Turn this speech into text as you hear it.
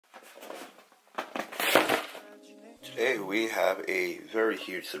Today we have a very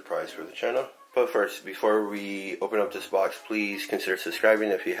huge surprise for the channel. But first, before we open up this box, please consider subscribing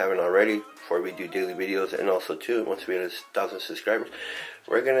if you haven't already before we do daily videos. And also too, once we hit 1,000 subscribers,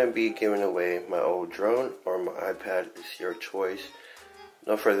 we're going to be giving away my old drone or my iPad. It's your choice.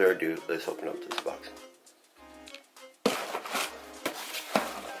 No further ado, let's open up this box.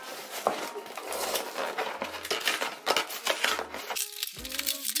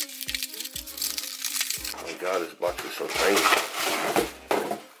 Oh my god, this box is so tiny.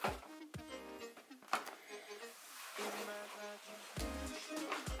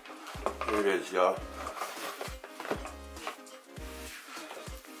 Here it is, y'all.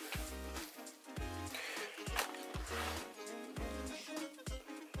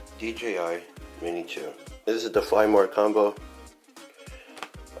 DJI Mini 2. This is the Fly More combo.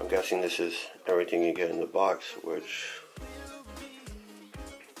 I'm guessing this is everything you get in the box, which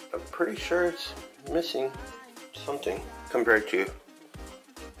I'm pretty sure it's missing something compared to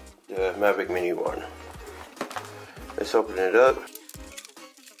the Mavic Mini 1. Let's open it up.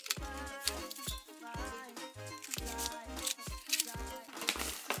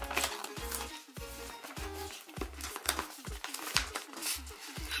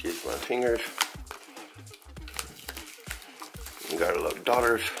 Excuse my fingers. You gotta love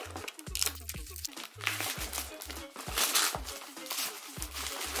daughters.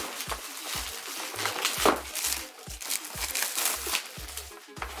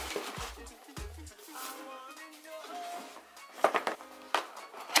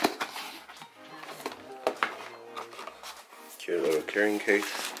 Cute little carrying case.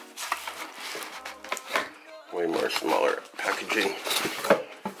 Way more smaller packaging.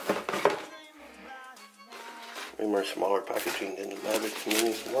 Way more smaller packaging than the Mavic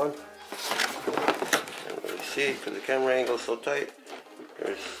Mini 1. Can't really see because the camera angle is so tight.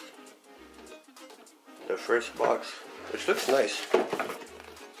 Here's the first box, which looks nice.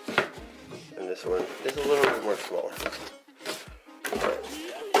 And this one is a little bit more smaller.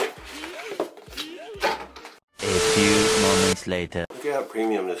 A few moments later. Look at how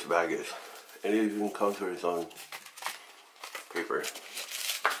premium this bag is. It even comes with its own paper.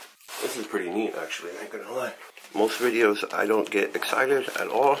 This is pretty neat actually, I ain't gonna lie. Most videos I don't get excited at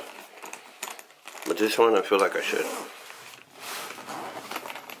all, but this one I feel like I should.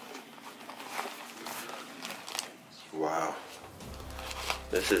 Wow.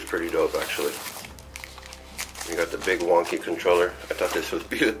 This is pretty dope actually. You got the big wonky controller. I thought this would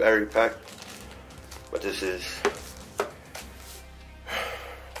be the battery pack, but this is...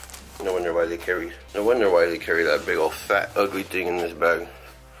 No wonder why they carry that big old fat ugly thing in this bag.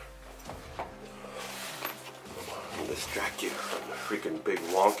 And distract you from the freaking big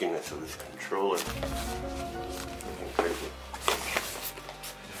wonkiness of this controller. Freaking crazy.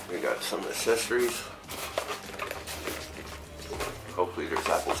 We got some accessories. Hopefully there's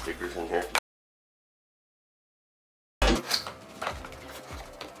Apple stickers in here.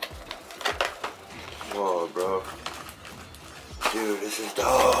 Whoa, bro. Dude, this is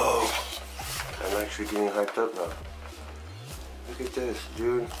dope. I'm actually getting hyped up now. Look at this,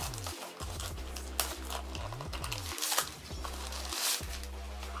 dude.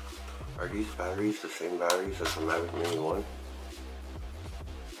 Are these batteries the same batteries as the Mavic Mini 1?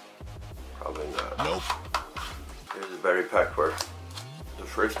 Probably not. Nope. Here's the battery pack for the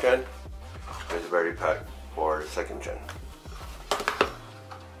first gen. Here's the battery pack for the second gen.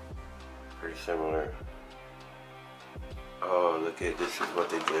 Pretty similar. Oh, look at this is what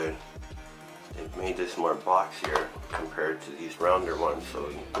they did. They've made this more boxier compared to these rounder ones, so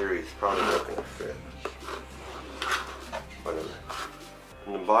in theory it's probably not going to fit. Whatever.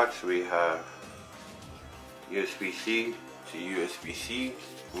 In the box we have USB-C to USB-C,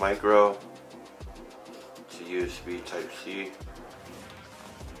 micro to USB Type-C.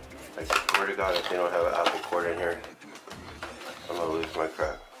 I swear to God if they don't have an Apple cord in here, I'm going to lose my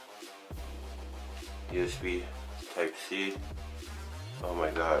crap. USB Type-C. Oh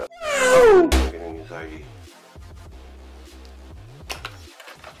my god. I'm getting anxiety.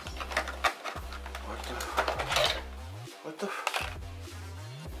 What the?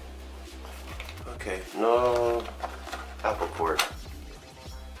 Okay, no Apple cord.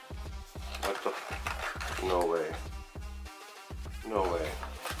 What the? No way. No way.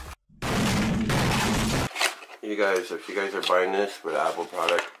 You guys, if you guys are buying this with an Apple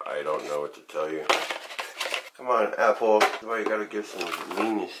product, I don't know what to tell you. Come on, Apple. Well, you gotta give some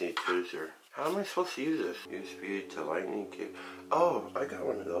leniency to this here. How am I supposed to use this? USB to lightning cable. Oh, I got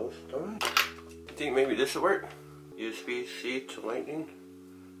one of those, don't I? I think maybe this will work. USB-C to lightning.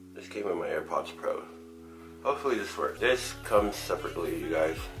 This came in my AirPods Pro. Hopefully this works. This comes separately, you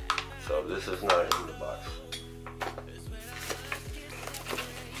guys. So this is not in the box.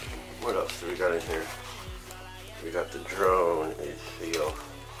 What else do we got in here? We got the drone itself.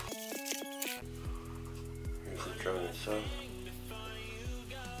 Here's the drone itself.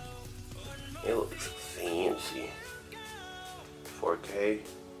 It looks fancy. 4K.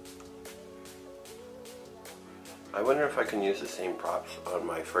 I wonder if I can use the same props on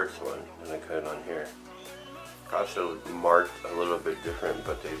my first one than I could on here. Props are marked a little bit different,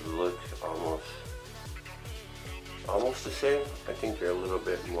 but they look almost the same. I think they're a little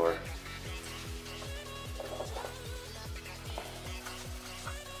bit more.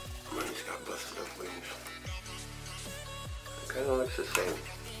 Mine's got busted up wings. It kind of looks the same.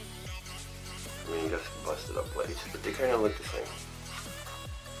 I mean, just busted up blades, but they kind of look the same.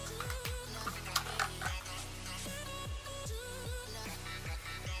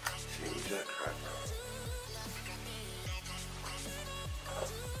 Same exact crap.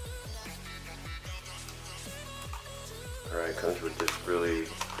 Alright, comes with this really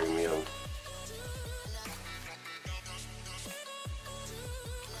premium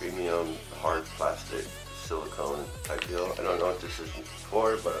hard plastic silicone type deal. I don't know what this is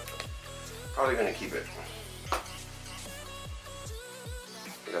for, but probably gonna keep it.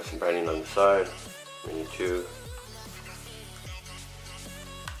 We got some branding on the side, Mini 2.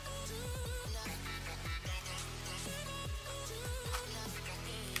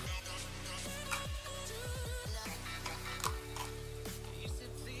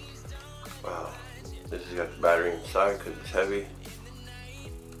 Wow, this has got the battery inside because it's heavy.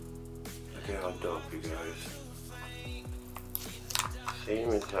 Look at how dope, you guys.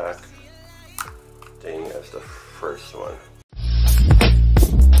 Same exact thing as the first one.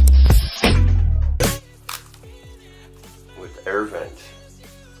 With air vents.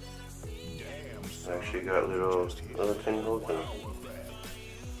 Actually got little tiny holes in them.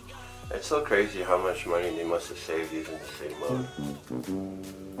 It's so crazy how much money they must have saved using the same mode.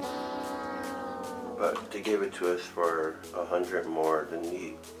 But they gave it to us for $100 more than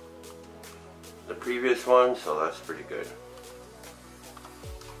the previous one, so that's pretty good.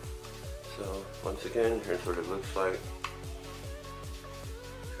 So once again, here's what it looks like.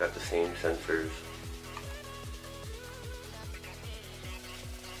 It's got the same sensors.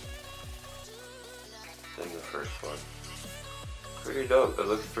 Than the first one. Pretty dope. It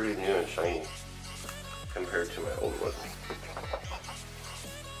looks pretty new and shiny compared to my old one.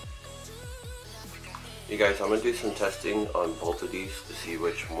 You guys, I'm gonna do some testing on both of these to see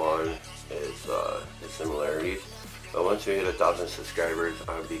which one is the similarities. But once we hit 1,000 subscribers,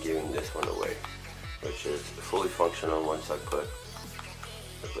 I'll be giving this one away, which is fully functional once I put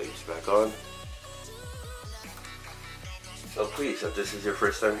the blades back on. So please, if this is your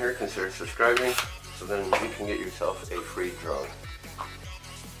first time here, consider subscribing so then you can get yourself a free drone.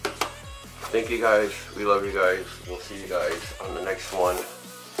 Thank you guys. We love you guys. We'll see you guys on the next one.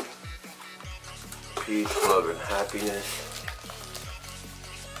 Peace, love, and happiness.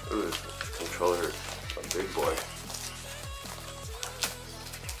 Ooh, this controller is a big boy.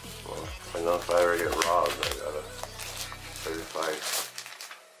 Well, I know if I ever get robbed, I got a certified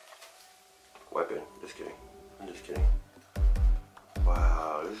weapon. Just kidding. I'm just kidding.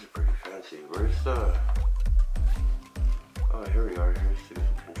 Wow, this is pretty fancy. Where's the... Oh, here we are. Here's the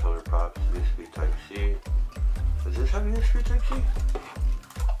controller props. USB Type-C. Does this have USB Type-C?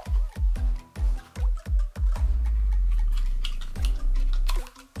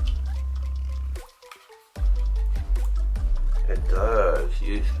 It does.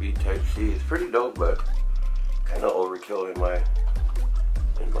 USB Type-C. It's pretty dope, but kind of overkill in my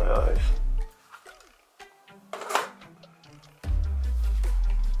eyes.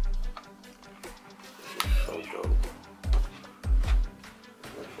 This is so dope.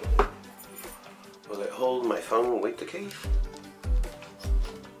 Will it hold my phone with the case?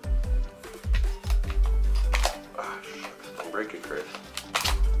 Ah, shucks. Don't break it, Chris.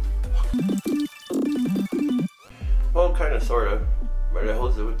 Well, kind of, sort of, but it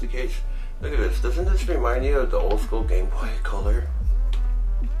holds it with the case. Look at this. Doesn't this remind you of the old school Game Boy Color?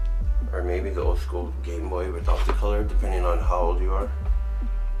 Or maybe the old school Game Boy without the color, depending on how old you are.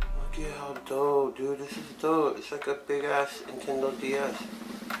 Look at how dope, dude. This is dope. It's like a big ass Nintendo DS.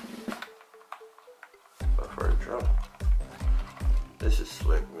 But for a drum. This is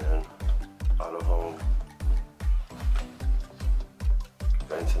slick, man. Out of home.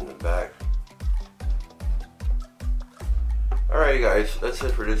 Vents in the back. Alright guys, that's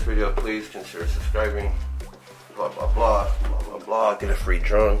it for this video. Please consider subscribing. Blah blah blah, blah blah blah. Get a free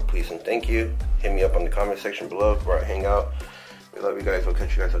drone, please and thank you. Hit me up on the comment section below where I hang out. We love you guys. We'll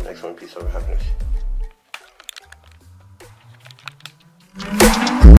catch you guys on the next one. Peace, love, and happiness.